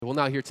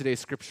we'll now hear today's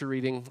scripture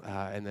reading,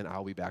 and then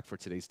I'll be back for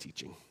today's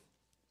teaching.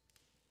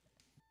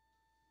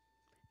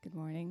 Good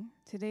morning.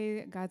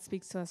 Today, God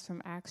speaks to us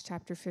from Acts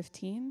chapter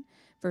 15,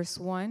 verse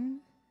 1,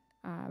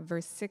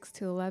 verse 6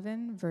 to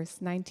 11,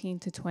 verse 19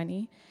 to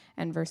 20,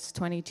 and verse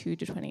 22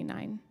 to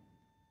 29.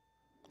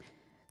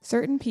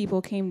 Certain people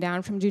came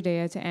down from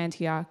Judea to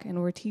Antioch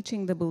and were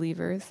teaching the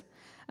believers,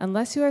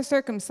 "Unless you are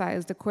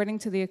circumcised according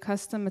to the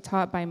custom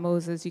taught by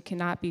Moses, you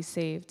cannot be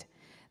saved."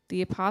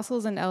 The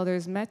apostles and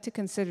elders met to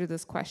consider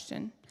this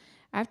question.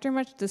 After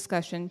much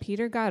discussion,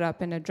 Peter got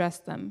up and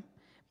addressed them.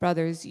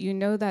 "Brothers, you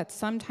know that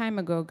some time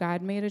ago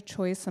God made a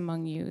choice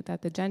among you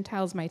that the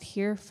Gentiles might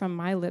hear from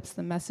my lips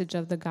the message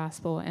of the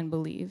gospel and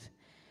believe.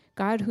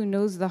 God, who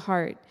knows the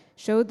heart,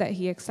 showed that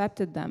he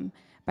accepted them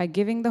by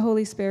giving the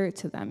Holy Spirit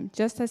to them,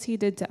 just as he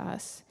did to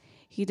us.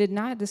 He did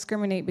not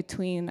discriminate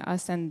between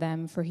us and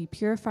them, for he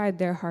purified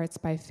their hearts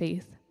by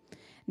faith.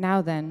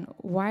 Now then,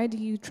 why do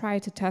you try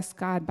to test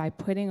God by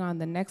putting on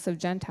the necks of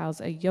Gentiles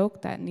a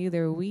yoke that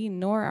neither we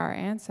nor our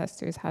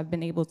ancestors have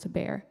been able to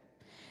bear?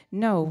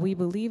 No, we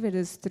believe it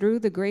is through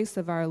the grace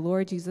of our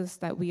Lord Jesus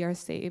that we are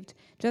saved,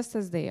 just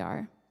as they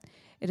are.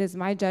 It is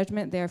my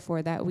judgment,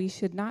 therefore, that we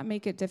should not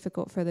make it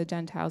difficult for the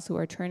Gentiles who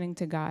are turning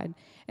to God.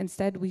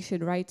 Instead, we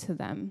should write to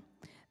them."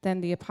 Then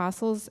the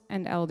apostles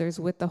and elders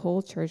with the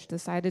whole church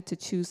decided to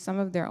choose some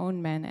of their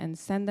own men and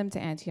send them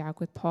to Antioch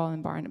with Paul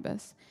and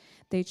Barnabas.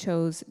 They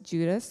chose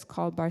Judas,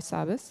 called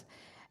Barsabbas,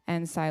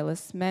 and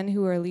Silas, men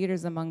who were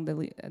leaders among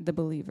the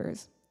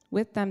believers.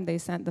 With them they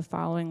sent the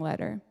following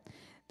letter: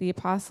 "The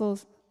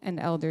apostles and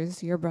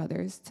elders, your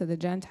brothers, to the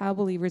Gentile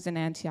believers in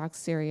Antioch,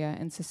 Syria,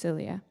 and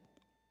Cilicia.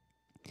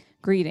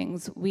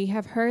 Greetings. We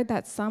have heard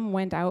that some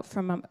went out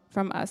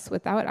from us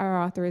without our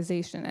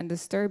authorization and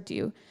disturbed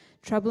you,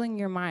 troubling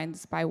your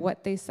minds by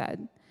what they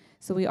said.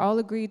 So we all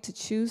agreed to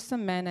choose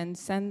some men and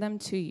send them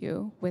to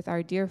you with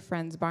our dear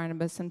friends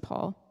Barnabas and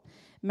Paul,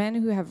 men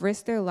who have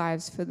risked their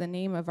lives for the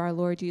name of our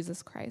Lord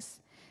Jesus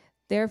Christ.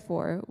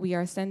 Therefore, we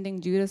are sending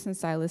Judas and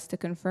Silas to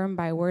confirm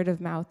by word of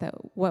mouth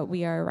that what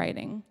we are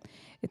writing.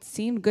 It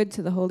seemed good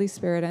to the Holy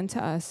Spirit and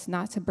to us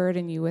not to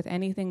burden you with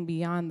anything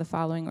beyond the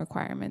following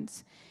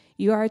requirements.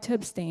 You are to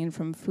abstain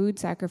from food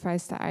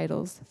sacrificed to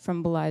idols,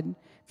 from blood,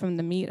 from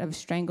the meat of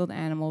strangled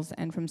animals,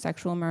 and from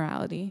sexual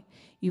immorality.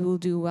 You will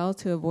do well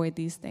to avoid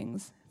these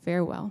things.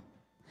 Farewell."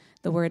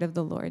 The word of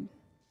the Lord.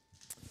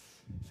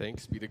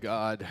 Thanks be to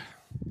God.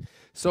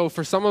 So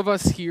for some of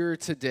us here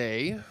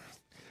today,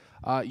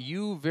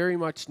 you very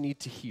much need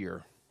to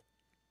hear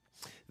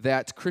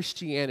that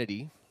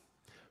Christianity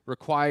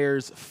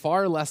requires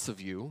far less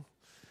of you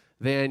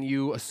than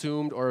you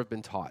assumed or have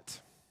been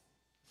taught.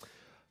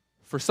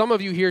 For some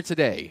of you here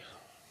today,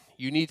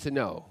 you need to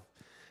know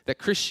that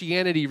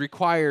Christianity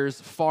requires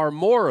far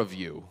more of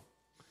you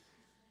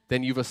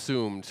than you've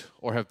assumed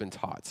or have been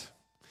taught.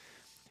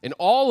 And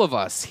all of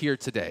us here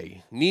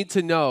today need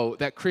to know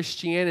that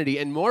Christianity,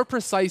 and more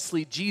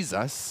precisely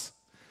Jesus,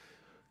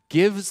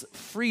 gives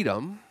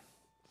freedom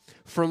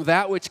from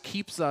that which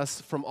keeps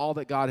us from all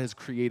that God has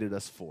created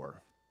us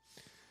for.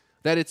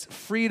 That it's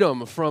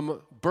freedom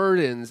from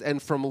burdens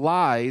and from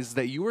lies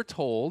that you were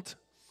told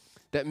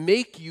that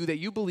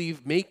you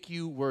believe make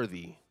you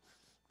worthy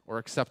or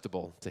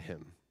acceptable to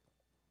him.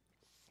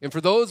 And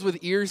for those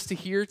with ears to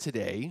hear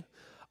today,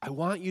 I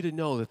want you to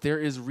know that there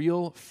is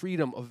real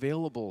freedom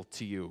available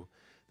to you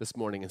this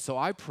morning. And so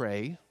I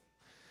pray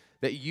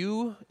that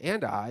you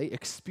and I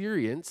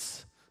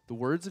experience the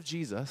words of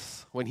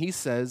Jesus when he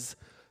says,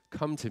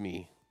 "Come to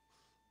me,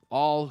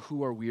 all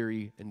who are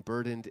weary and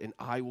burdened, and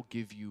I will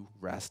give you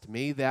rest."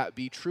 May that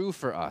be true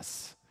for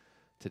us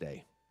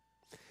today.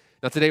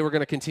 Now today we're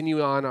going to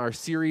continue on our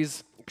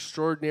series,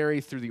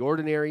 Extraordinary Through the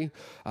Ordinary,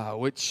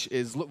 which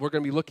is, we're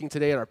going to be looking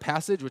today at our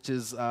passage, which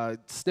is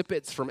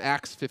snippets from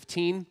Acts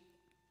 15.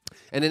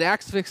 And in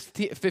Acts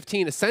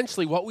 15,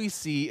 essentially what we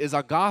see is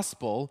a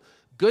gospel,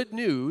 good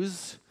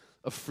news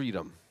of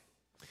freedom.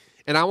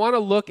 And I want to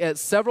look at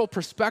several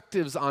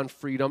perspectives on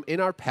freedom in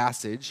our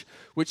passage,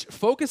 which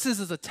focuses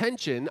its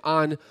attention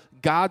on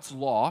God's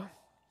law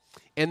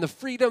and the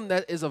freedom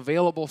that is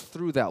available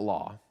through that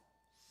law.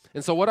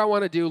 And so what I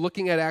want to do,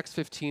 looking at Acts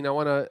 15, I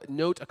want to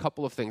note a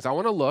couple of things. I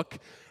want to look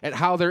at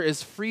how there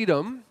is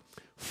freedom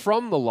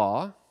from the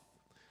law,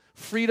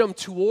 freedom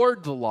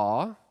toward the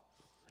law,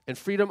 and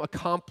freedom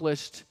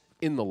accomplished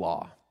in the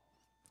law.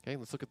 Okay,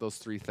 let's look at those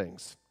three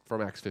things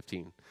from Acts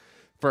 15.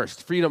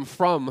 First, freedom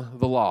from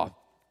the law.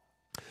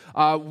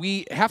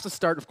 We have to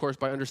start, of course,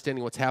 by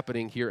understanding what's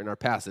happening here in our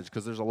passage,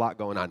 because there's a lot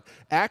going on.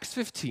 Acts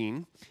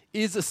 15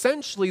 is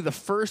essentially the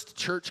first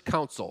church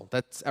council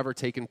that's ever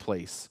taken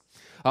place.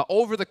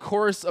 Over the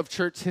course of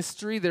church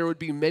history, there would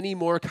be many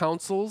more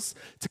councils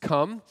to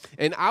come,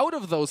 and out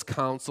of those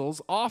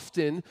councils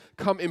often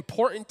come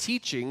important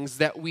teachings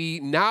that we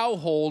now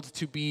hold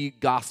to be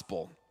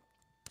gospel.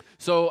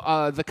 So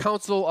the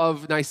Council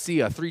of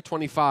Nicaea,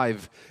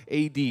 325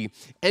 AD,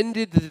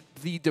 ended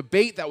the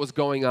debate that was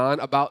going on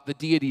about the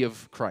deity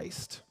of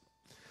Christ.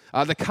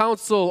 The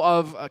Council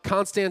of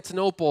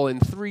Constantinople in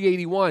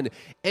 381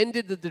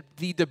 ended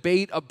the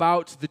debate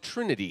about the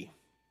Trinity.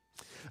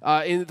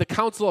 in the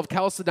Council of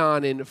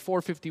Chalcedon in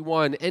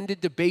 451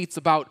 ended debates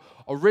about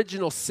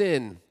original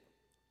sin.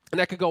 And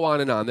that could go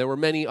on and on. There were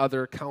many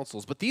other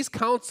councils. But these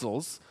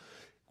councils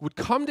would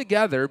come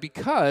together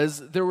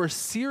because there were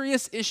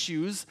serious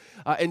issues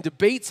and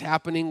debates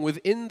happening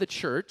within the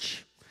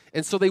church.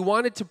 And so they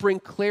wanted to bring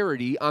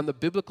clarity on the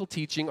biblical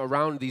teaching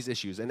around these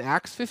issues. And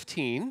Acts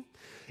 15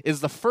 is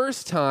the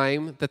first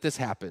time that this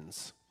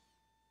happens.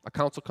 A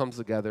council comes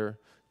together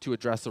to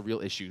address a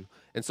real issue.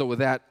 And so with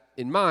that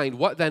in mind,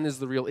 what then is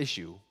the real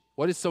issue?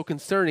 What is so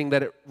concerning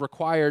that it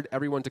required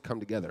everyone to come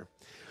together?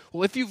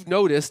 Well, if you've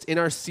noticed in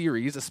our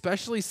series,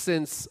 especially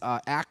since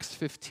Acts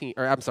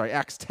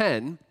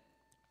 10,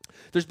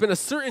 there's been a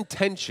certain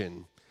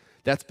tension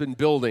that's been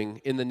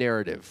building in the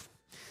narrative.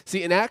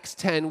 See, in Acts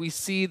 10, we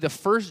see the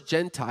first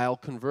Gentile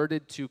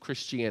converted to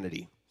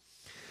Christianity.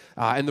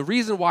 And the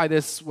reason why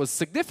this was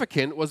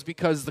significant was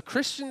because the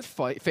Christian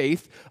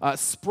faith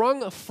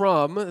sprung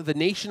from the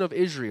nation of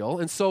Israel,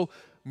 and so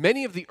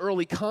many of the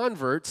early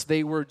converts,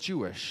 they were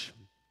Jewish.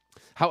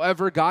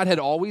 However, God had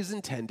always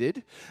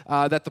intended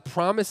that the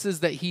promises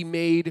that he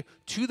made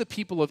to the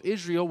people of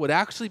Israel would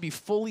actually be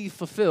fully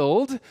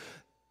fulfilled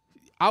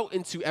out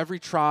into every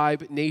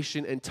tribe,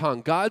 nation, and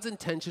tongue. God's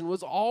intention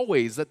was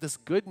always that this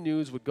good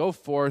news would go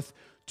forth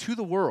to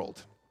the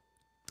world.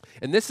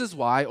 And this is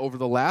why, over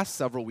the last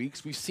several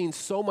weeks, we've seen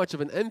so much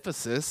of an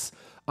emphasis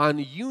on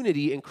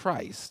unity in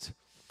Christ.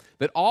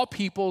 That all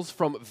peoples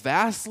from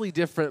vastly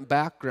different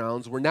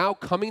backgrounds were now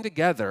coming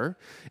together,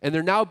 and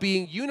they're now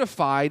being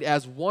unified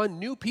as one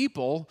new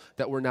people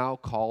that are now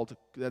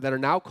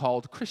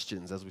called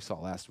Christians, as we saw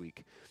last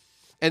week.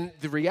 And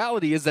the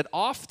reality is that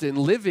often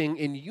living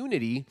in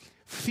unity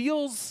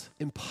feels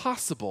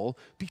impossible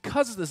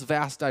because of this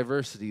vast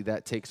diversity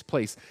that takes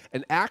place.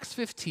 And Acts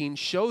 15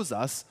 shows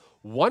us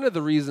one of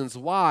the reasons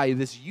why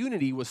this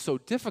unity was so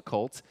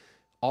difficult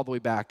all the way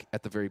back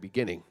at the very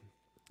beginning.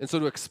 And so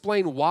to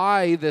explain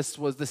why this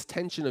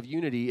tension of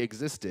unity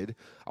existed,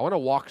 I want to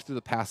walk through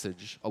the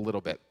passage a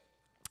little bit.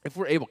 If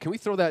we're able, can we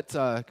throw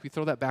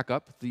that back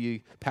up,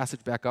 the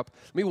passage back up?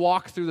 Let me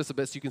walk through this a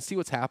bit so you can see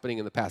what's happening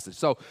in the passage.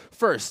 So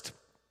first,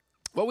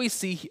 what we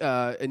see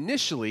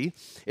initially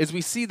is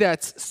we see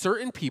that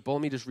certain people,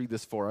 let me just read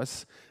this for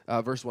us,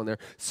 verse 1 there.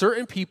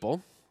 Certain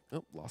people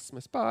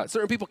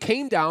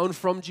came down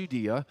from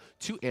Judea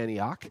to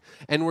Antioch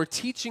and were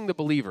teaching the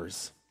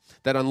believers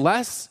that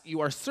unless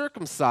you are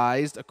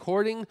circumcised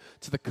according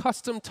to the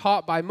custom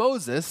taught by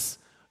Moses,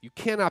 you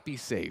cannot be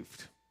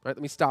saved. Right?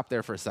 Let me stop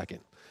there for a second.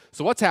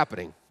 So what's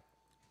happening?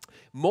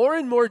 More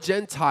and more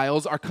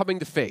Gentiles are coming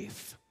to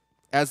faith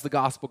as the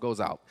gospel goes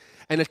out.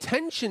 And a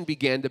tension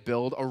began to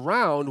build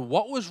around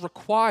what was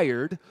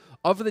required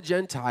of the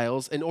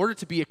Gentiles in order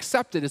to be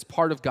accepted as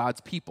part of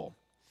God's people.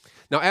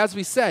 Now, as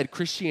we said,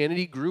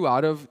 Christianity grew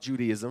out of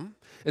Judaism.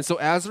 And so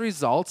as a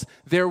result,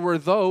 there were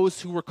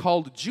those who were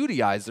called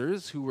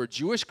Judaizers, who were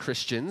Jewish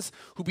Christians,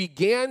 who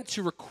began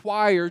to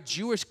require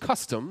Jewish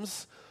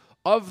customs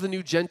of the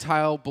new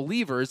Gentile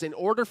believers in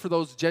order for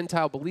those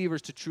Gentile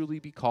believers to truly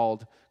be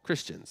called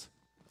Christians.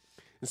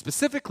 And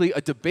specifically,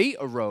 a debate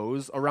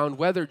arose around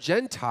whether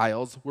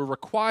Gentiles were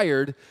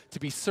required to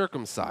be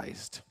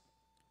circumcised.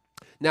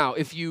 Now,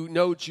 if you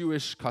know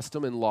Jewish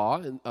custom and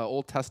law,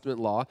 Old Testament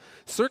law,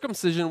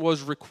 circumcision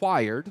was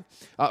required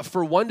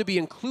for one to be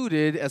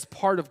included as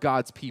part of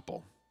God's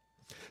people.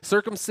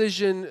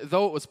 Circumcision,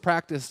 though it was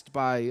practiced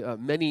by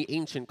many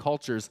ancient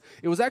cultures,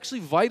 it was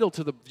actually vital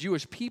to the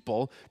Jewish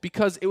people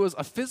because it was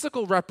a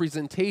physical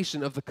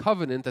representation of the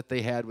covenant that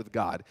they had with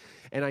God.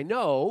 And I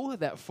know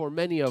that for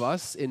many of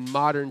us in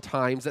modern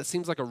times, that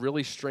seems like a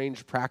really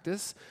strange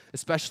practice,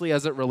 especially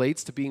as it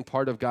relates to being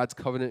part of God's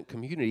covenant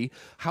community.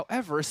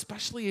 However,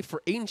 especially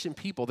for ancient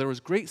people, there was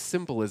great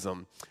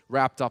symbolism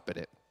wrapped up in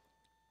it.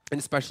 And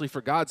especially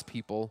for God's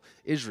people,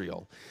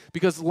 Israel.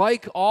 Because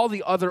like all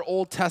the other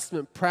Old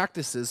Testament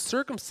practices,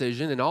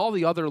 circumcision and all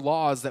the other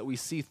laws that we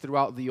see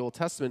throughout the Old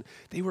Testament,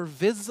 they were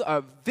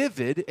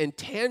vivid and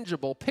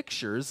tangible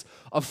pictures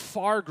of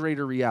far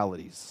greater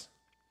realities.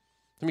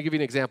 Let me give you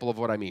an example of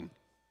what I mean.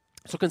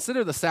 So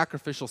consider the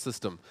sacrificial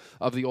system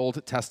of the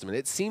Old Testament.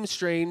 It seems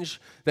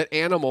strange that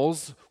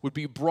animals would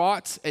be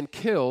brought and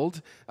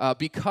killed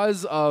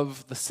because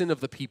of the sin of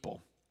the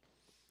people.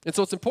 And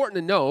so it's important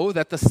to know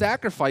that the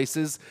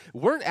sacrifices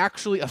weren't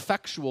actually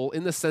effectual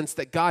in the sense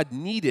that God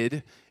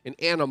needed an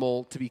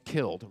animal to be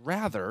killed.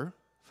 Rather,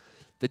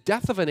 the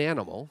death of an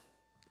animal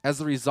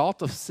as a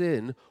result of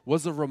sin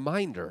was a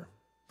reminder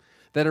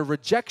that a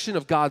rejection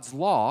of God's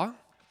law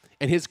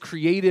and his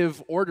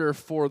creative order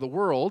for the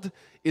world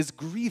is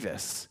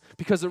grievous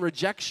because a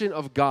rejection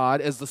of God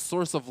as the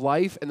source of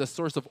life and the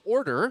source of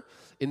order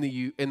in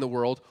the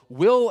world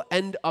will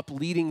end up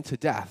leading to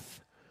death.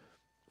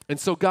 And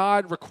so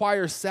God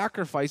requires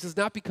sacrifices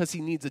not because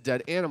he needs a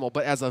dead animal,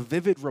 but as a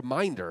vivid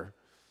reminder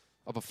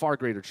of a far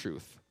greater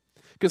truth.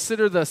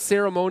 Consider the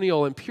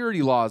ceremonial and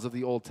purity laws of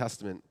the Old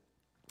Testament.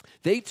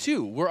 They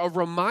too were a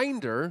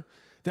reminder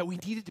that we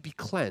needed to be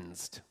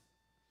cleansed.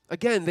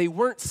 Again, they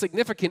weren't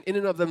significant in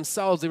and of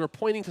themselves. They were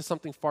pointing to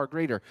something far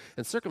greater.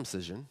 And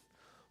circumcision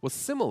was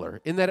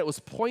similar in that it was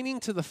pointing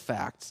to the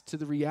fact, to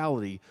the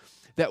reality,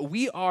 that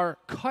we are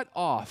cut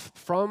off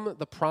from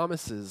the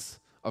promises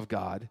of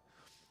God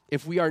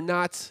if we are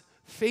not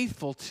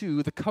faithful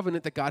to the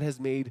covenant that God has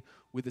made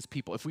with his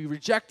people. If we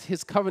reject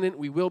his covenant,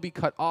 we will be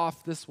cut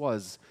off. This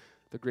was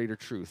the greater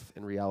truth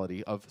and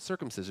reality of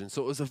circumcision.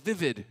 So it was a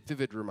vivid,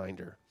 vivid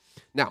reminder.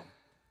 Now,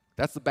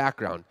 that's the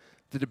background.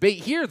 The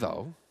debate here,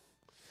 though,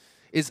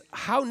 is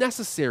how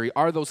necessary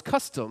are those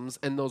customs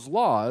and those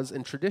laws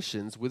and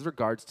traditions with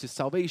regards to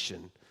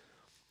salvation?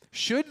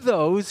 Should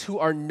those who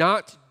are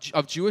not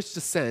of Jewish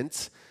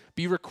descent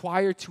be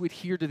required to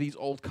adhere to these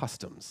old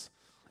customs?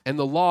 And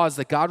the laws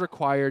that God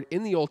required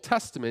in the Old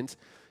Testament,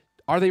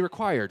 are they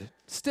required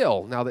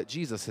still now that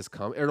Jesus has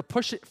come? Or to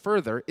push it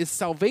further, is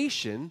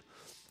salvation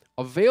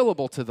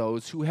available to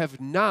those who have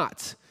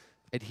not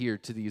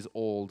adhered to these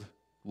old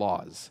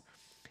laws?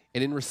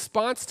 And in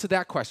response to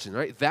that question,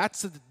 right,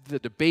 that's the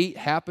debate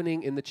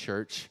happening in the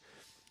church.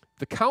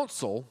 The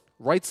council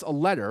writes a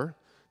letter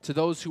to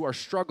those who are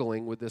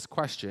struggling with this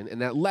question,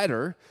 and that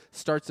letter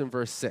starts in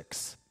verse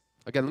 6.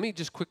 Again, let me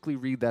just quickly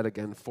read that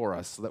again for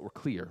us so that we're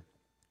clear.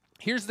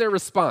 Here's their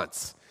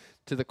response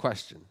to the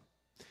question.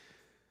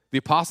 The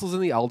apostles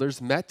and the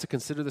elders met to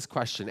consider this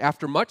question.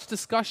 After much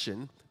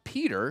discussion,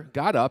 Peter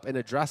got up and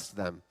addressed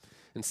them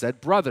and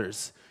said,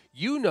 "Brothers,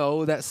 you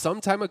know that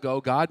some time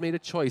ago God made a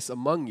choice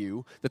among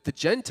you that the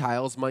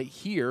Gentiles might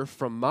hear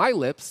from my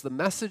lips the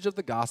message of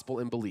the gospel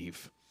and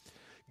believe.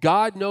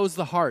 God knows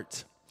the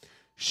heart,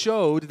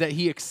 showed that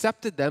he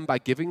accepted them by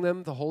giving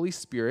them the Holy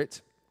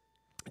Spirit,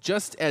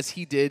 just as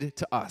he did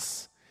to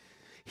us.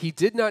 He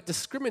did not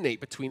discriminate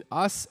between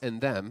us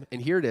and them,"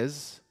 and here it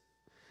is,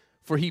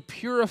 "for he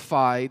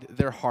purified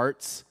their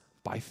hearts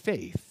by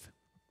faith."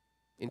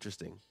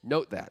 Interesting.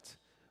 Note that.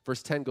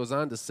 Verse 10 goes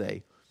on to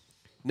say,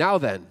 "Now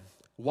then,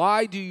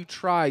 why do you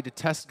try to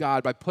test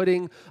God by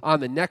putting on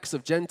the necks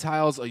of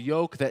Gentiles a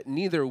yoke that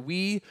neither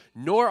we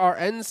nor our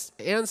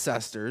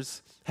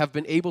ancestors have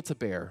been able to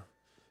bear?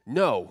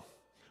 No,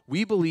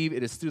 we believe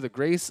it is through the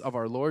grace of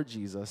our Lord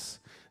Jesus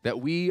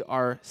that we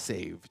are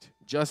saved,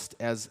 just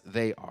as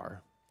they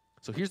are."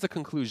 So here's the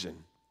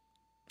conclusion.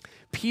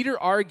 Peter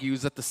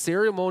argues that the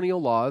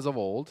ceremonial laws of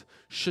old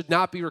should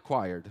not be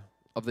required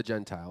of the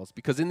Gentiles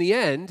because in the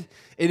end,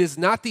 it is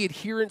not the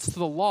adherence to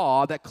the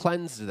law that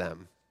cleansed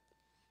them.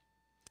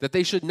 That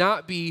they should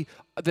not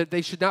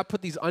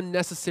put these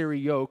unnecessary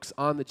yokes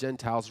on the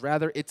Gentiles.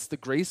 Rather, it's the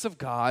grace of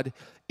God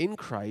in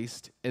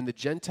Christ and the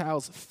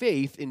Gentiles'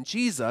 faith in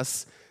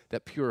Jesus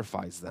that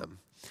purifies them.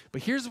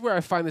 But here's where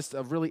I find this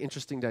a really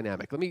interesting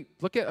dynamic. Let me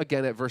look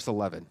again at verse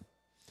 11.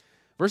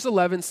 Verse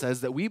 11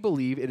 says that we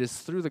believe it is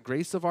through the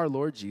grace of our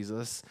Lord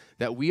Jesus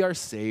that we are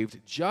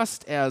saved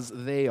just as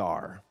they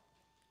are.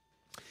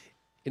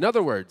 In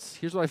other words,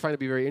 here's what I find to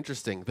be very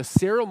interesting. The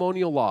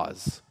ceremonial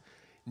laws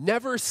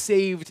never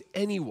saved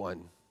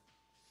anyone.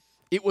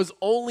 It was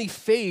only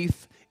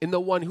faith in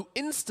the one who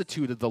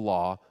instituted the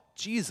law,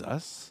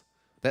 Jesus,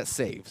 that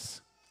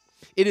saves.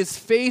 It is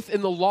faith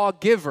in the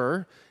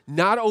lawgiver,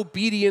 not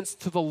obedience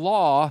to the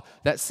law,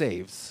 that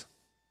saves.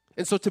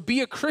 And so to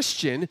be a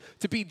Christian,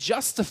 to be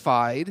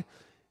justified,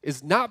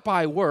 is not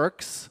by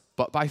works,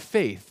 but by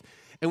faith.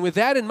 And with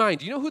that in mind,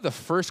 do you know who the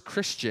first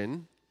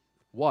Christian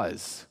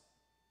was?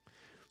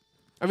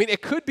 I mean,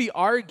 it could be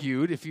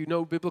argued, if you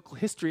know biblical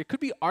history, it could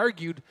be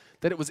argued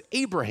that it was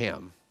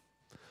Abraham,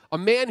 a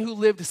man who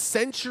lived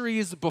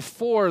centuries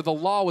before the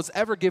law was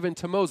ever given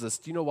to Moses.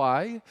 Do you know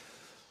why?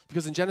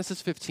 Because in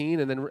Genesis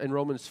 15 and then in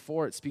Romans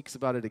 4, it speaks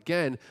about it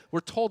again. We're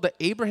told that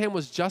Abraham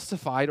was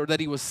justified or that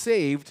he was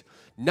saved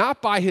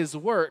not by his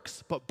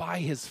works, but by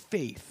his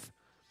faith.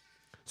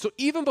 So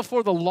even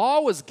before the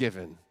law was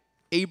given,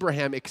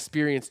 Abraham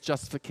experienced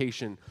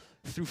justification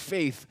through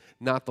faith,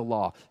 not the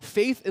law.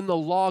 Faith in the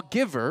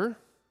lawgiver,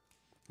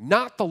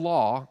 not the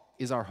law,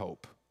 is our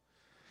hope.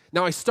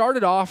 Now, I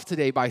started off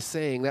today by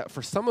saying that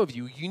for some of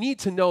you, you need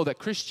to know that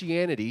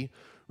Christianity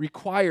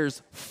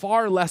requires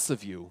far less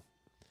of you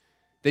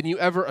than you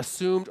ever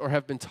assumed or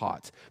have been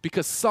taught.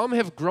 Because some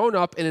have grown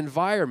up in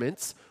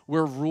environments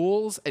where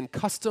rules and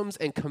customs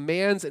and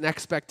commands and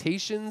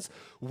expectations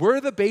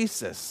were the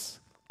basis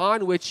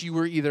on which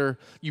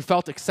you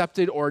felt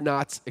accepted or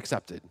not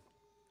accepted.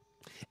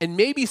 And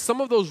maybe some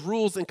of those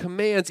rules and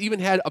commands even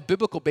had a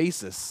biblical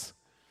basis.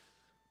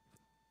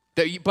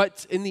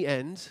 But in the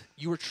end,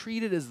 you were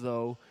treated as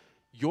though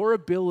your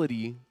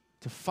ability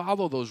to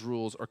follow those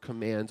rules or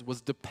commands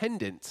was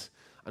dependent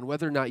on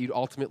whether or not you'd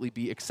ultimately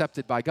be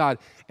accepted by God.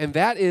 And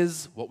that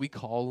is what we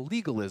call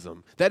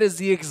legalism. That is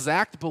the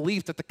exact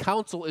belief that the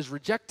council is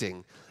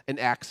rejecting in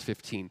Acts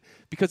 15.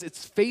 Because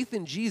it's faith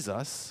in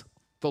Jesus,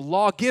 the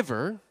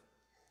lawgiver,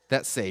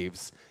 that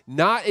saves,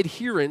 not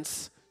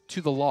adherence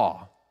to the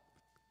law.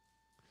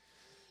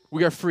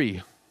 We are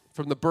free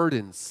from the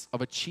burdens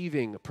of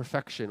achieving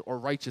perfection or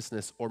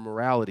righteousness or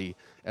morality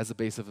as a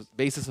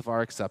basis of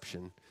our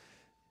exception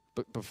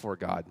before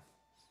God.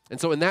 And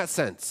so in that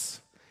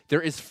sense,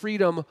 there is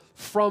freedom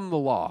from the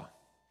law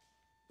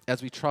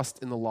as we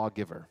trust in the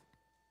lawgiver.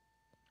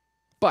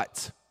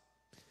 But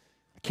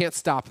I can't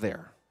stop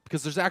there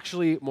because there's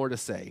actually more to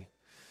say.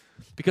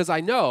 Because I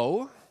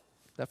know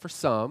that for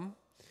some,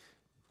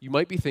 you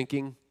might be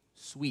thinking,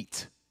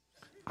 sweet,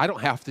 I don't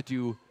have to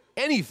do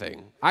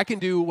anything. I can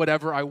do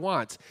whatever I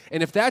want.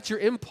 And if that's your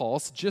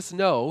impulse, just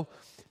know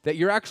that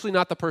you're actually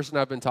not the person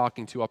I've been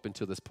talking to up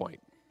until this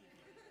point.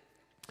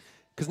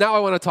 Because now I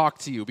want to talk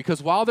to you.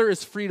 Because while there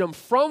is freedom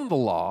from the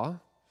law,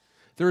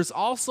 there is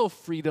also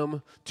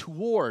freedom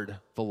toward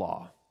the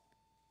law.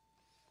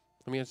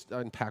 Let me just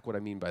unpack what I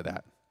mean by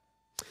that.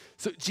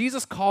 So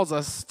Jesus calls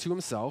us to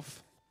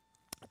himself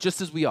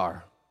just as we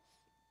are.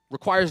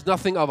 Requires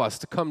nothing of us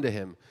to come to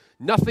him.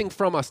 Nothing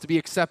from us to be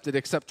accepted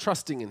except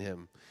trusting in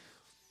him.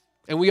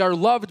 And we are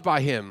loved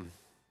by him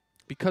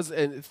because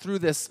and through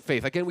this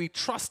faith. Again, we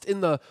trust in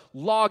the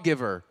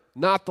lawgiver,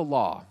 not the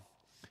law.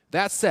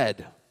 That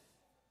said,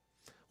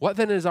 what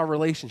then is our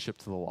relationship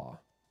to the law?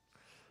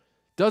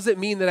 Does it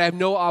mean that I have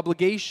no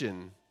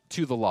obligation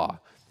to the law?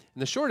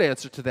 And the short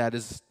answer to that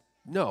is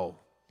no.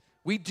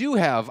 We do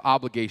have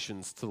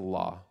obligations to the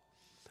law.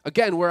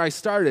 Again, where I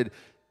started,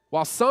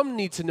 while some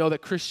need to know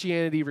that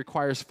Christianity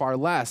requires far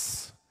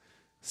less,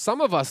 some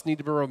of us need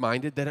to be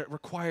reminded that it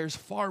requires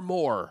far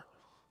more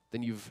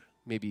than you've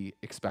maybe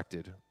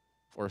expected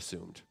or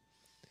assumed.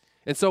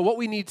 And so what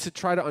we need to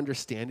try to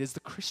understand is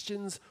the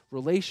Christian's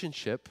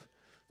relationship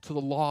to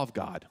the law of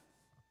God.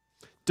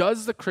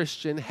 Does the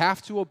Christian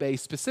have to obey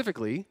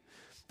specifically,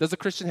 does the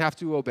Christian have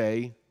to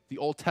obey the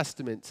Old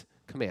Testament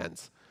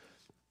commands?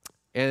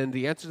 And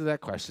the answer to that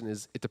question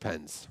is it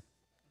depends.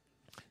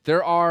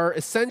 There are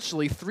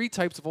essentially three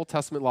types of Old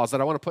Testament laws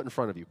that I want to put in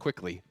front of you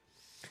quickly.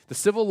 The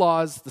civil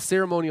laws, the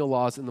ceremonial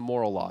laws, and the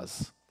moral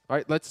laws. All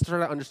right, let's try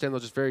to understand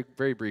those just very,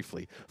 very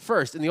briefly.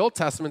 First, in the Old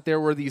Testament, there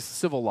were these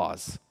civil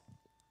laws.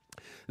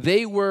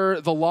 They were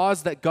the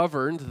laws that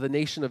governed the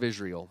nation of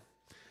Israel.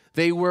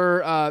 They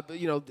were,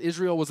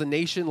 Israel was a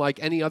nation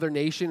like any other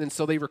nation, and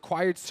so they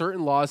required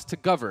certain laws to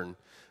govern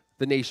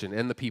the nation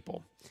and the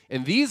people.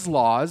 And these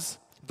laws,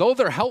 though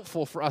they're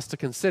helpful for us to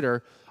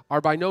consider,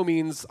 are by no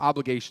means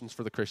obligations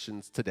for the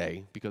Christians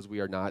today because we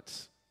are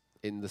not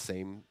in the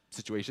same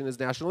situation as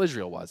national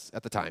Israel was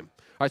at the time.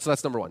 All right, so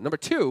that's number one. Number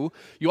two,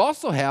 you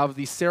also have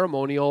the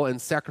ceremonial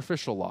and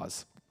sacrificial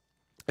laws.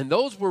 And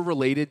those were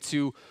related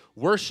to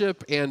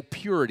worship and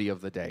purity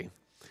of the day.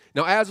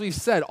 Now, as we've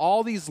said,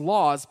 all these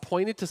laws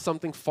pointed to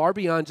something far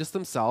beyond just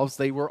themselves.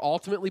 They were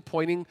ultimately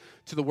pointing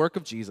to the work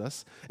of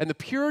Jesus. And the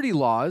purity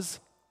laws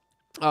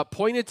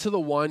pointed to the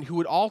one who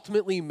would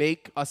ultimately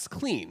make us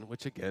clean,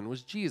 which again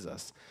was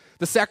Jesus.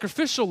 The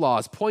sacrificial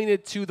laws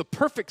pointed to the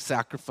perfect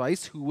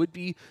sacrifice, who would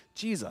be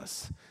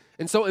Jesus.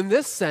 And so in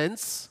this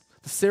sense,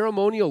 the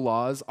ceremonial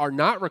laws are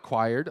not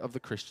required of the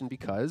Christian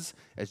because,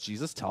 as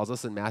Jesus tells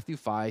us in Matthew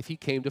 5, he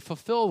came to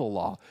fulfill the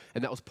law,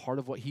 and that was part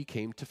of what he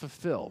came to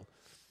fulfill.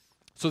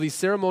 So these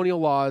ceremonial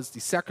laws,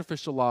 these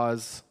sacrificial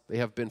laws, they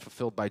have been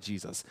fulfilled by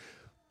Jesus.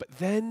 But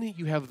then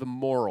you have the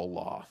moral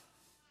law.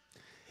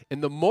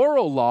 And the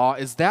moral law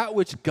is that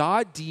which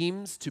God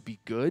deems to be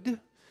good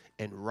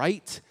and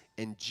right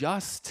and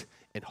just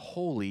and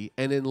holy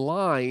and in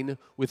line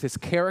with his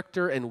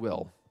character and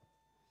will.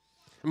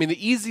 I mean,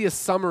 the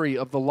easiest summary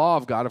of the law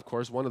of God, of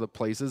course, one of the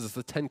places is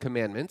the Ten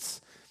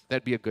Commandments.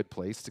 That'd be a good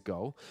place to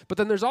go. But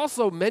then there's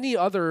also many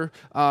other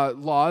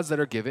laws that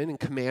are given and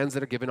commands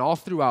that are given all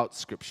throughout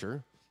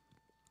Scripture.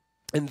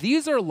 And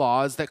these are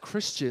laws that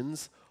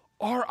Christians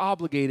are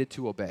obligated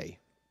to obey.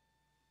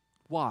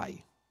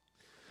 Why?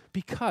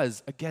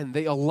 Because, again,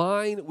 they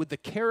align with the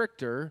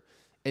character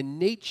and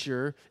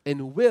nature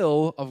and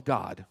will of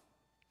God.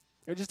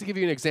 And just to give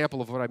you an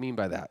example of what I mean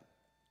by that.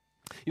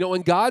 You know,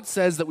 when God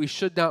says that we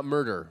should not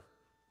murder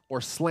or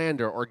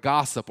slander or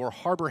gossip or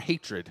harbor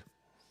hatred,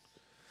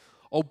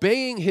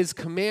 obeying his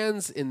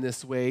commands in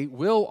this way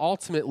will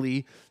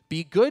ultimately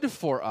be good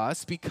for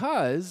us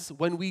because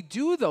when we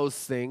do those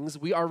things,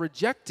 we are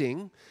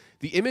rejecting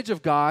the image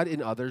of God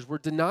in others. We're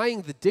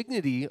denying the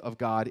dignity of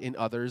God in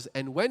others.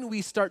 And when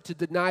we start to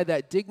deny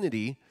that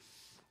dignity,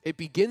 it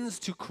begins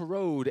to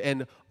corrode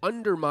and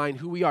undermine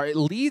who we are. It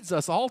leads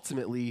us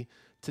ultimately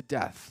to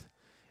death.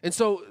 And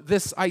so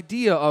this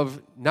idea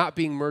of not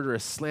being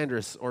murderous,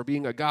 slanderous, or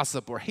being a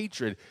gossip or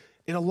hatred,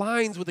 it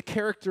aligns with the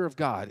character of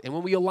God. And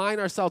when we align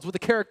ourselves with the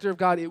character of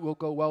God, it will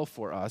go well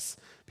for us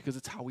because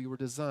it's how we were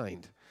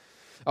designed.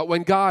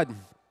 When God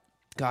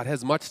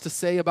has much to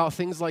say about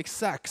things like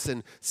sex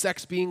and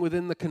sex being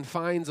within the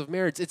confines of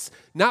marriage, it's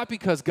not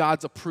because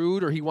God's a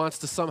prude or he wants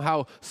to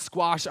somehow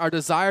squash our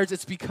desires.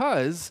 It's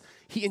because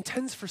he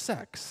intends for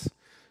sex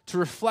to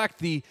reflect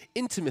the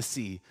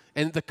intimacy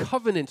and the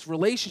covenant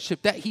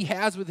relationship that he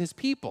has with his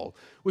people,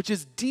 which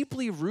is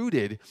deeply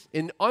rooted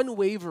in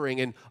unwavering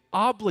and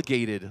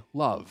obligated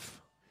love.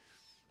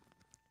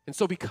 And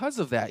so because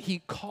of that, he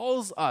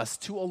calls us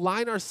to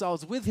align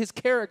ourselves with his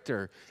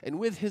character and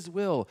with his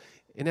will.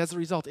 And as a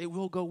result, it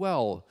will go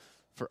well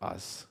for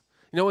us.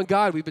 You know, when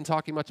God, we've been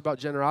talking much about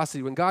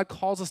generosity, when God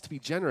calls us to be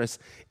generous,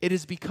 it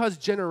is because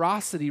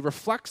generosity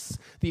reflects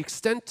the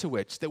extent to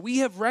which that we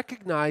have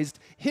recognized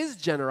his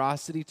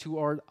generosity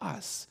toward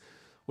us.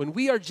 When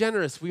we are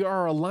generous, we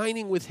are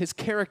aligning with his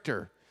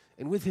character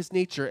and with his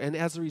nature, and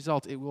as a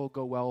result, it will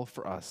go well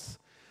for us.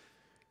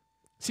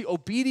 See,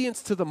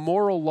 obedience to the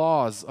moral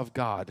laws of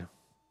God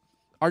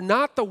are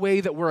not the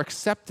way that we're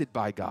accepted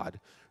by God.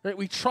 Right?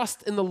 We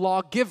trust in the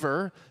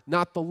lawgiver,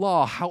 not the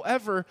law.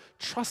 However,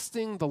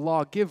 trusting the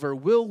lawgiver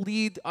will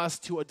lead us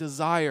to a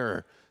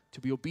desire to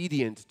be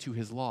obedient to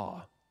his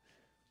law.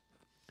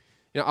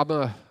 I'm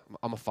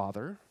a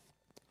father,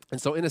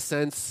 and so in a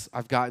sense,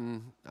 I've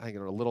gotten a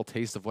little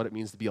taste of what it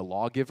means to be a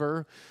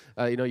lawgiver.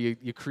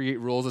 You create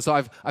rules, and so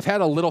I've had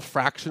a little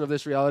fraction of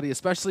this reality,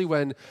 especially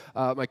when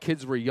my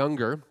kids were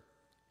younger.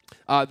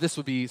 This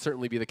would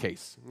certainly be the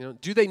case.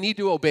 Do they need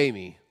to obey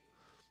me?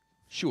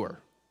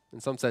 Sure. In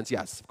some sense,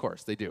 yes, of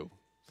course, they do.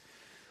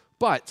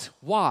 But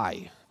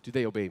why do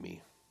they obey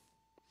me?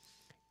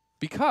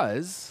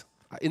 Because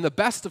in the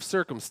best of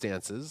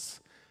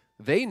circumstances,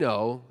 they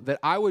know that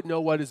I would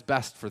know what is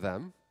best for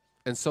them,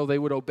 and so they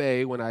would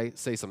obey when I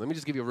say something. Let me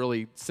just give you a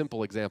really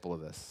simple example of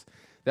this.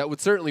 That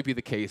would certainly be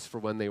the case for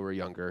when they were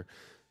younger.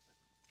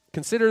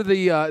 Consider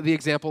the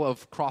example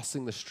of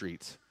crossing the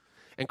street.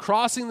 And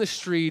crossing the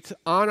street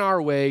on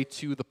our way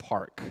to the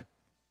park.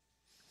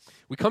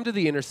 We come to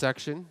the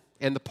intersection,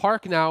 and the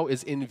park now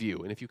is in view.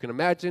 And if you can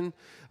imagine,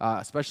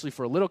 especially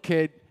for a little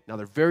kid, now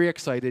they're very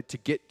excited to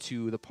get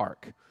to the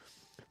park.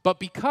 But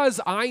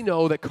because I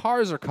know that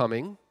cars are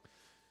coming,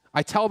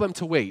 I tell them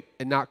to wait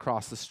and not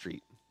cross the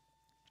street.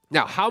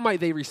 Now, how might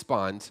they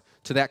respond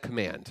to that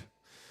command?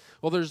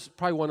 Well, there's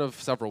probably one of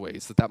several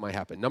ways that might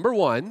happen. Number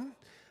one,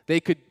 they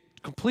could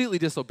completely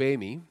disobey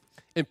me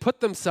and put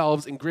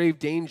themselves in grave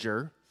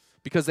danger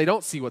because they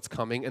don't see what's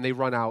coming and they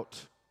run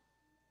out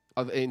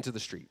into the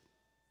street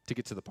to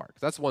get to the park.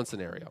 That's one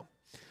scenario.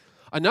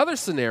 Another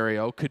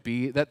scenario could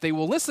be that they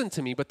will listen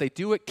to me, but they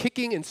do it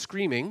kicking and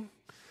screaming,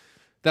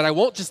 that I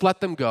won't just let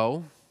them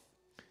go.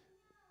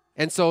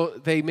 And so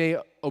they may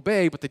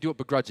obey, but they do it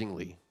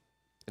begrudgingly,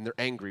 and they're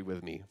angry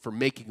with me for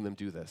making them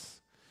do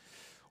this.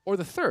 Or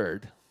the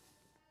third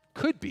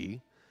could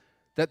be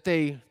that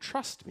they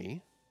trust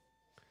me,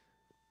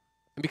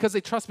 and because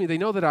they trust me, they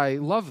know that I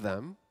love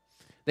them.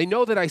 They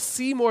know that I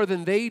see more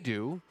than they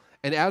do,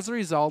 and as a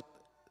result,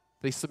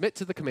 they submit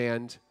to the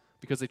command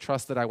because they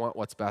trust that I want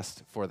what's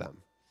best for them.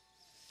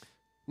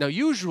 Now,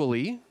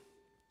 usually,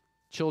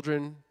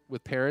 children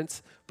with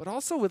parents, but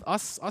also with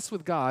us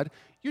with God,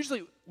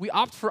 usually we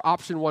opt for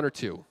option one or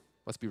two.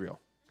 Let's be real.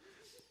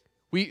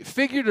 We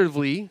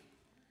figuratively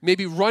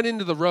maybe run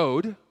into the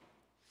road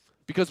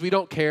because we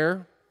don't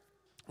care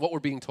what we're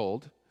being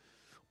told,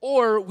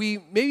 or we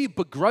maybe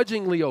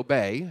begrudgingly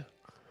obey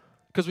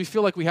because we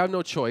feel like we have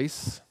no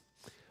choice.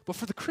 But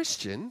for the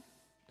Christian,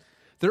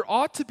 there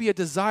ought to be a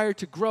desire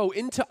to grow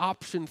into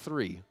option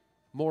three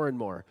more and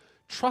more,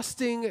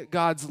 trusting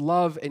God's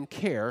love and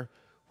care,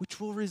 which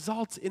will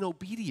result in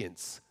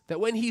obedience, that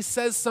when he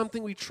says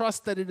something, we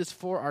trust that it is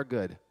for our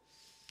good.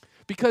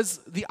 Because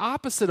the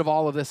opposite of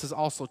all of this is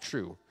also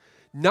true.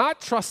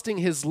 Not trusting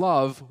his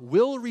love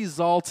will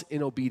result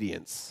in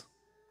obedience,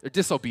 or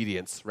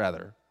disobedience,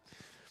 rather.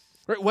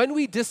 Right? When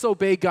we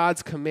disobey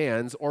God's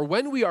commands, or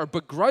when we are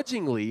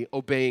begrudgingly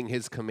obeying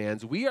his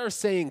commands, we are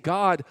saying,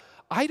 God,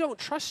 I don't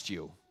trust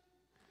you.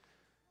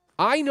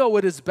 I know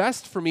what is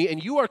best for me,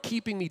 and you are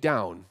keeping me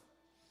down.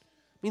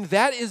 I mean,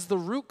 that is the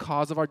root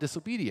cause of our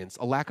disobedience,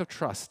 a lack of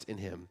trust in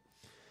him.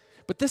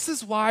 But this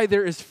is why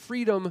there is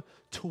freedom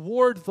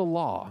toward the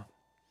law.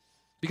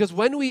 Because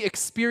when we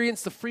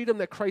experience the freedom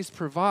that Christ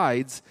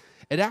provides,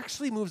 it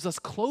actually moves us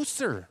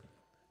closer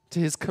to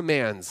his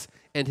commands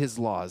and his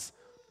laws.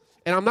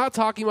 And I'm not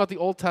talking about the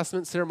Old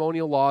Testament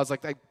ceremonial laws.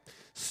 Like I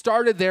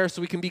started there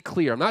so we can be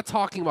clear. I'm not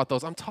talking about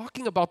those. I'm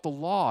talking about the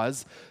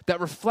laws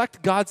that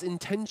reflect God's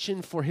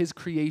intention for his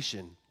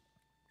creation.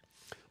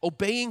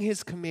 Obeying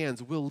his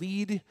commands will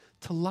lead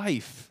to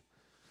life.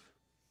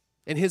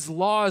 And his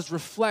laws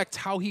reflect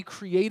how he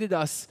created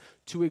us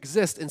to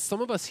exist. And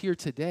some of us here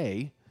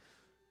today,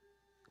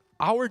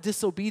 our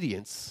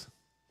disobedience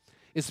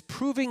is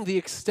proving the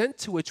extent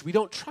to which we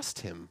don't trust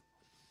him.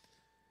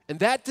 And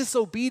that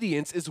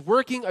disobedience is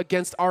working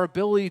against our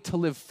ability to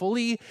live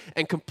fully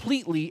and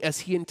completely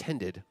as he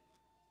intended.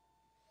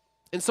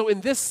 And so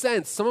in this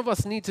sense, some of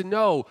us need to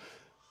know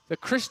that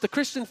the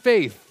Christian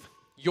faith,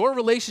 your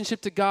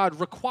relationship to God,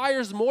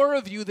 requires more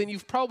of you than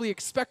you've probably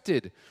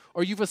expected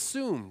or you've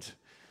assumed.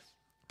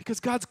 Because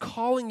God's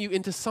calling you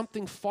into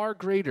something far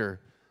greater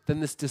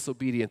than this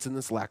disobedience and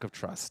this lack of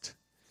trust.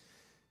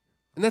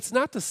 And that's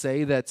not to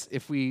say that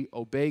if we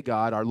obey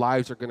God, our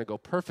lives are going to go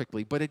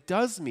perfectly, but it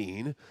does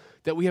mean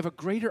that we have a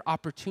greater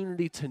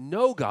opportunity to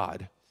know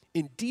God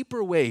in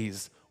deeper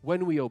ways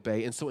when we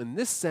obey. And so in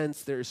this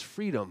sense, there is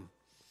freedom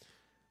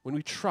when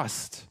we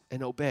trust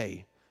and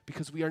obey,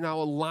 because we are now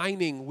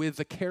aligning with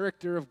the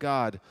character of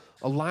God,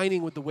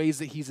 aligning with the ways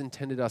that he's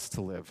intended us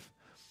to live.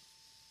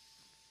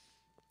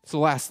 So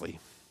lastly,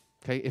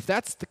 okay, if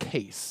that's the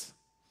case,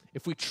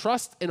 if we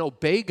trust and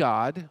obey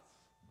God,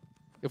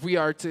 if we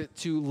are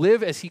to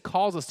live as he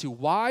calls us to,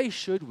 why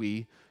should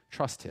we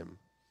trust him?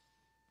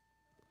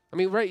 I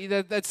mean, right,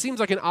 that seems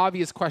like an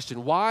obvious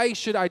question. Why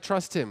should I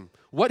trust him?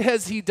 What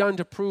has he done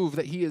to prove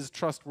that he is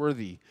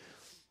trustworthy?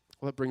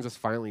 Well, that brings us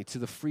finally to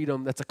the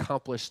freedom that's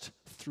accomplished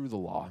through the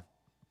law,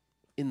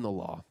 in the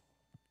law.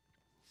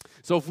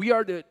 So if we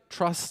are to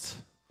trust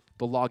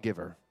the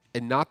lawgiver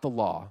and not the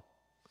law,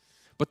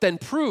 but then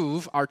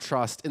prove our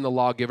trust in the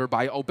lawgiver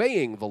by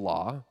obeying the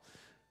law,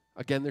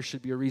 again, there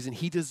should be a reason.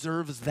 He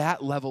deserves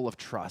that level of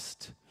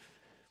trust.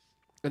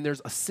 And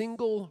there's a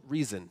single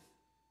reason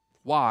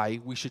why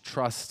we should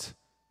trust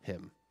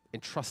him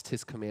and trust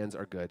his commands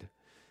are good.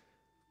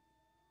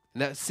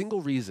 And that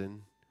single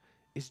reason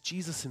is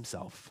Jesus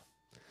himself.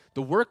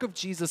 The work of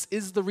Jesus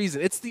is the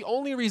reason. It's the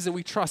only reason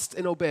we trust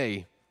and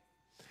obey.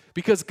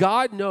 Because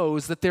God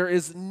knows that there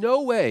is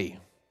no way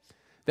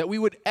that we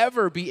would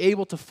ever be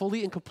able to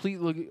fully and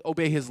completely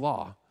obey his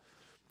law.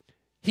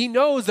 He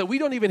knows that we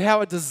don't even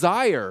have a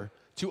desire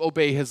to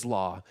obey his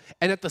law.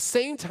 And at the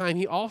same time,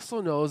 he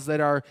also knows that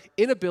our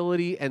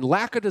inability and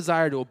lack of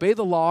desire to obey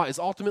the law is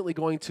ultimately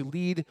going to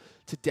lead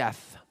to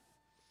death.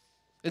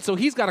 And so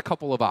he's got a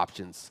couple of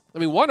options. I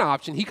mean, one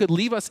option, he could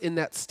leave us in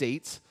that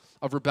state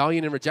of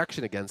rebellion and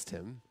rejection against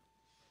him.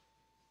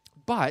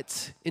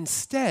 But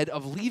instead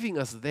of leaving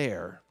us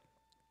there,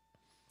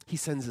 he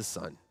sends his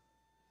son.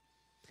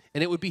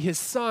 And it would be his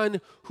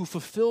son who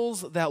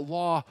fulfills that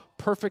law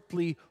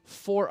perfectly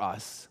for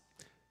us.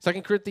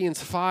 2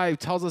 Corinthians 5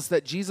 tells us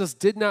that Jesus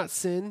did not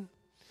sin.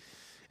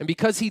 And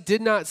because he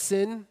did not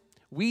sin,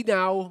 we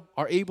now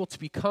are able to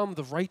become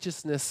the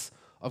righteousness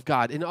of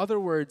God. In other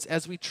words,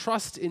 as we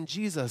trust in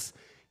Jesus,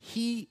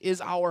 he is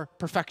our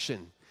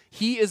perfection.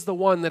 He is the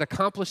one that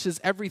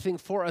accomplishes everything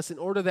for us in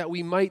order that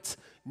we might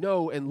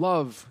know and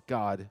love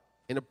God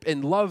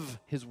and love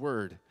his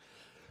word.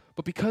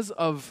 But because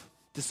of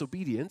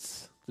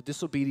disobedience, the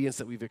disobedience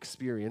that we've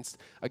experienced,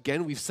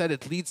 again, we've said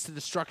it leads to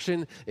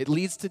destruction, it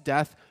leads to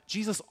death.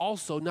 Jesus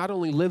also not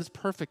only lives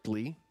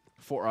perfectly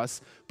for us,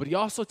 but he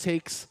also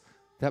takes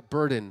that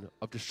burden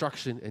of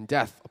destruction and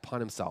death upon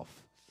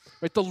himself.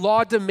 Right? The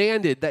law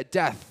demanded that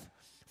death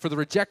for the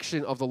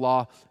rejection of the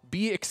law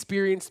be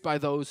experienced by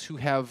those who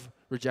have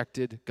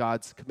rejected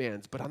God's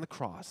commands. But on the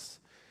cross,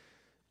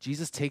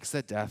 Jesus takes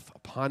that death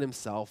upon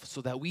himself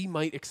so that we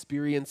might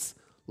experience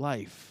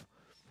life.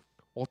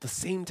 While at the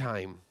same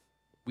time,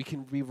 we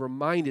can be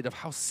reminded of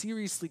how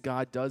seriously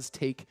God does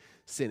take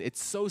sin.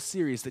 It's so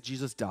serious that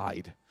Jesus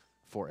died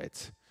for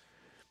it.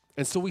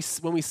 And so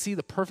when we see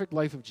the perfect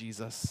life of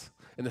Jesus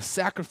and the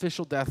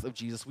sacrificial death of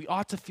Jesus, we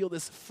ought to feel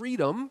this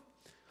freedom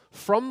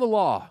from the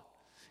law.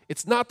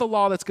 It's not the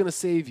law that's going to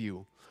save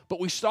you, but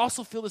we should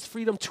also feel this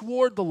freedom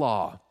toward the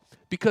law,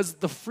 because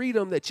the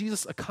freedom that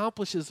Jesus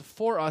accomplishes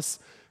for us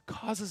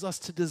causes us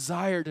to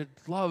desire to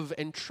love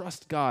and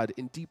trust God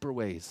in deeper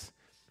ways,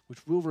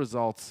 which will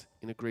result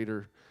in a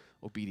greater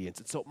obedience.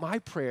 And so my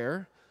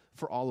prayer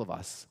for all of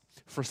us,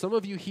 for some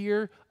of you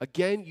here,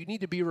 again, you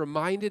need to be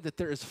reminded that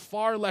there is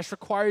far less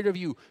required of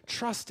you.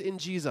 Trust in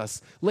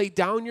Jesus. Lay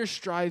down your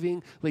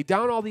striving, lay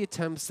down all the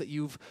attempts that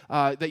you've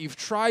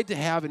tried to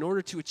have in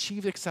order to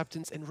achieve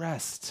acceptance, and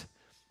rest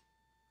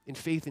in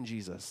faith in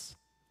Jesus.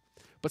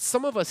 But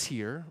some of us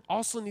here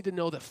also need to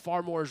know that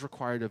far more is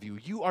required of you.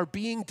 You are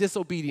being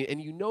disobedient,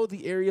 and you know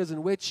the areas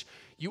in which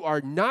you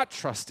are not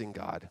trusting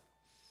God.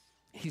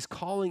 He's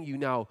calling you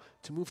now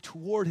to move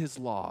toward his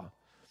law,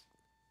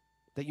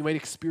 that you might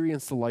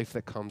experience the life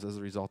that comes as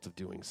a result of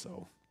doing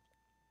so.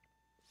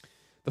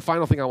 The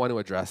final thing I want to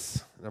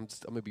address, and I'm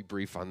going to be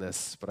brief on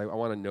this, but I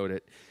want to note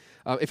it.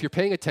 If you're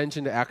paying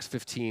attention to Acts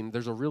 15,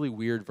 there's a really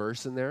weird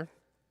verse in there.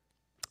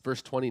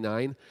 Verse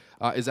 29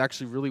 is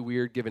actually really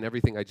weird given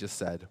everything I just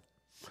said.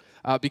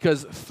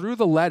 Because through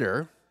the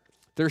letter,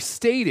 they're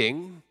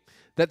stating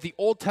that the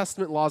Old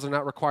Testament laws are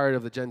not required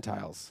of the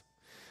Gentiles.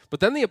 But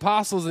then the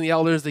apostles and the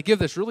elders, they give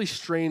this really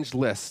strange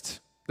list.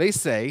 They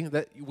say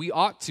that we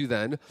ought to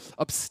then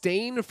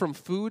abstain from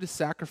food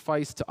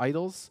sacrificed to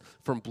idols,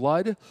 from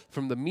blood,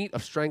 from the meat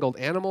of strangled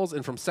animals,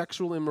 and from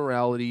sexual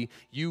immorality.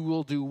 You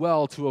will do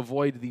well to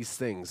avoid these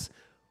things.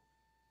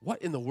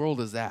 What in the world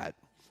is that?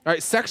 All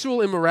right,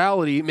 sexual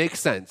immorality makes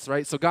sense,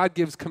 right? So God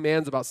gives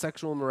commands about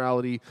sexual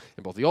immorality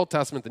in both the Old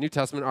Testament, the New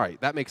Testament. All right,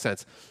 that makes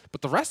sense.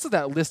 But the rest of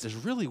that list is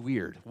really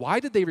weird. Why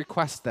did they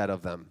request that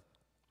of them?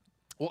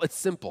 Well, it's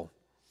simple.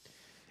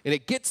 And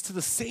it gets to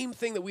the same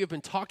thing that we have been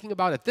talking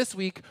about at this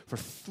week for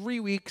 3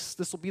 weeks.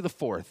 This will be the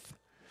 4th.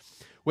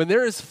 When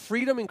there is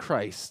freedom in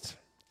Christ,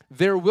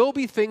 there will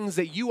be things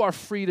that you are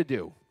free to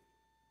do.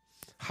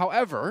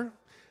 However,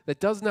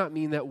 that does not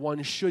mean that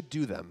one should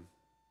do them.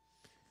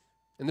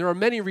 And there are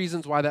many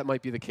reasons why that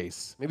might be the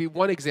case. Maybe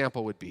one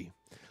example would be,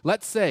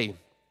 let's say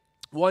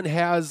one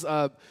has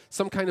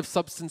some kind of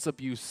substance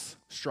abuse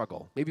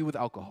struggle, maybe with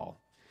alcohol.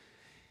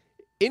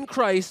 In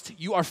Christ,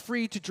 you are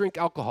free to drink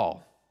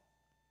alcohol.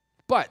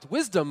 But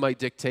wisdom might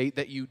dictate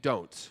that you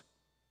don't,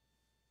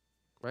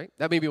 right?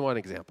 That may be one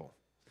example.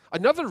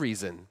 Another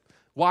reason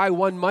why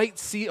one might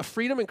see a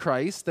freedom in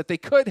Christ that they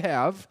could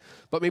have,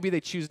 but maybe they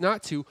choose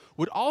not to,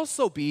 would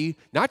also be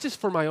not just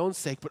for my own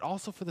sake, but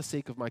also for the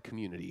sake of my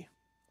community,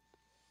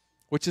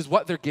 which is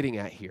what they're getting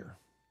at here.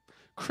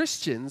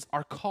 Christians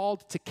are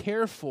called to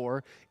care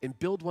for and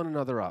build one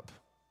another up.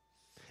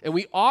 And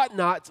we ought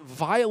not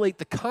violate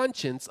the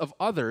conscience of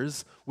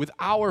others with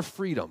our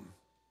freedom.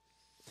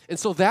 And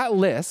so that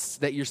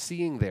list that you're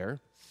seeing there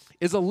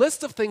is a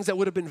list of things that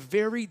would have been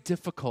very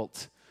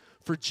difficult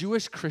for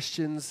Jewish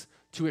Christians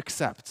to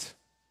accept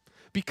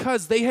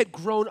because they had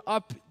grown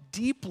up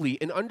deeply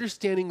in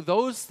understanding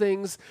those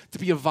things to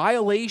be a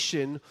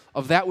violation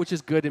of that which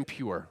is good and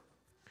pure.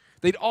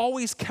 They'd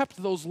always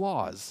kept those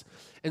laws.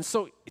 And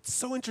so it's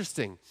so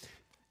interesting.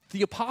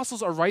 The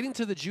apostles are writing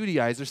to the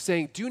Judaizers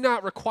saying, do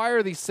not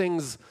require these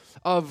things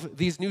of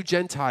these new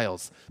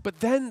Gentiles. But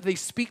then they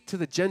speak to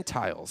the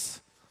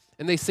Gentiles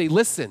and they say,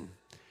 listen,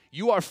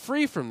 you are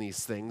free from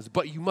these things,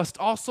 but you must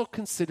also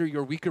consider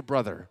your weaker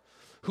brother,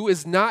 who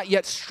is not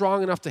yet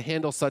strong enough to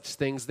handle such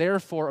things,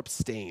 therefore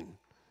abstain.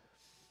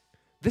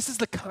 This is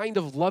the kind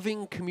of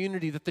loving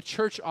community that the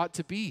church ought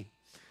to be,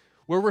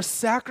 where we're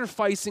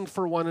sacrificing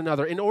for one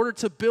another in order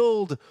to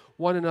build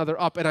one another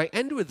up. And I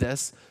end with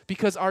this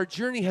because our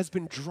journey has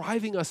been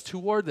driving us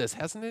toward this,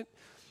 hasn't it?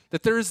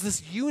 That there is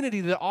this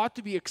unity that ought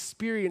to be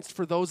experienced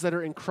for those that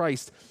are in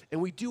Christ,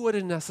 and we do what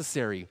is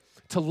necessary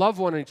to love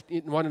one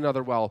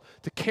another well,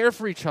 to care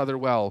for each other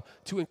well,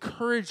 to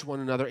encourage one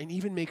another, and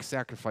even make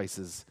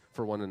sacrifices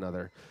for one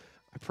another.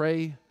 I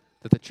pray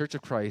that the Church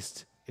of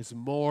Christ is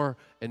more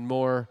and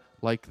more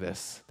like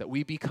this, that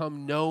we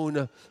become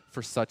known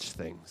for such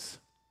things.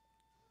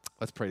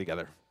 Let's pray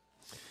together.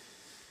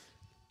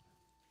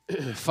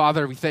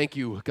 Father, we thank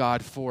you,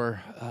 God,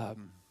 for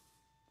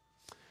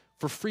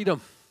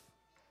freedom.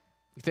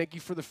 We thank you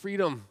for the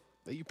freedom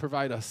that you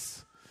provide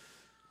us.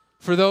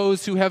 For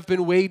those who have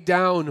been weighed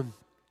down,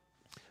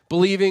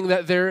 believing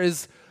that there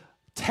is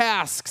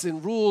tasks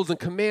and rules and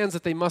commands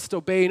that they must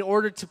obey in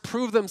order to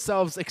prove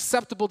themselves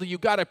acceptable to you,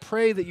 God, I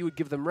pray that you would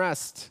give them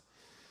rest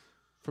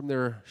from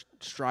their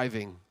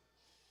striving.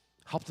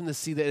 Help them to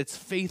see that it's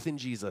faith in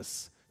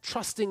Jesus,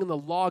 trusting in the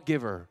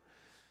lawgiver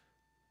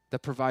that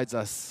provides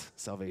us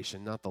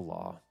salvation, not the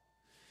law.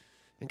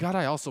 And God,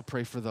 I also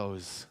pray for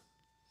those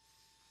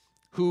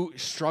who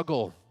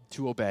struggle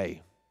to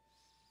obey.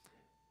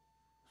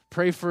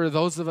 Pray for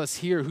those of us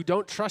here who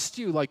don't trust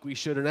you like we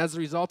should, and as a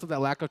result of that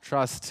lack of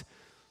trust,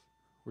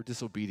 we're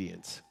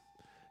disobedient.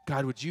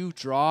 God, would you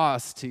draw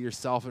us to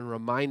yourself and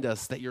remind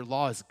us that your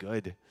law is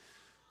good,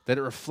 that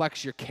it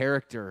reflects your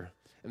character,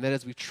 and that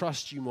as we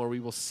trust you more, we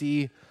will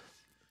see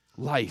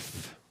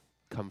life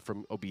come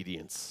from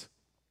obedience.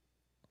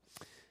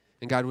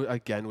 And God,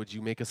 again, would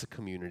you make us a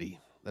community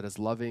that is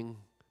loving,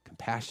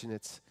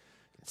 compassionate,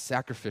 and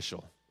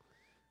sacrificial,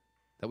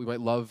 that we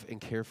might love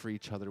and care for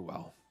each other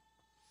well.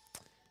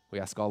 We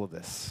ask all of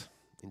this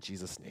in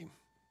Jesus' name.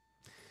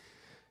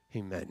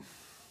 Amen.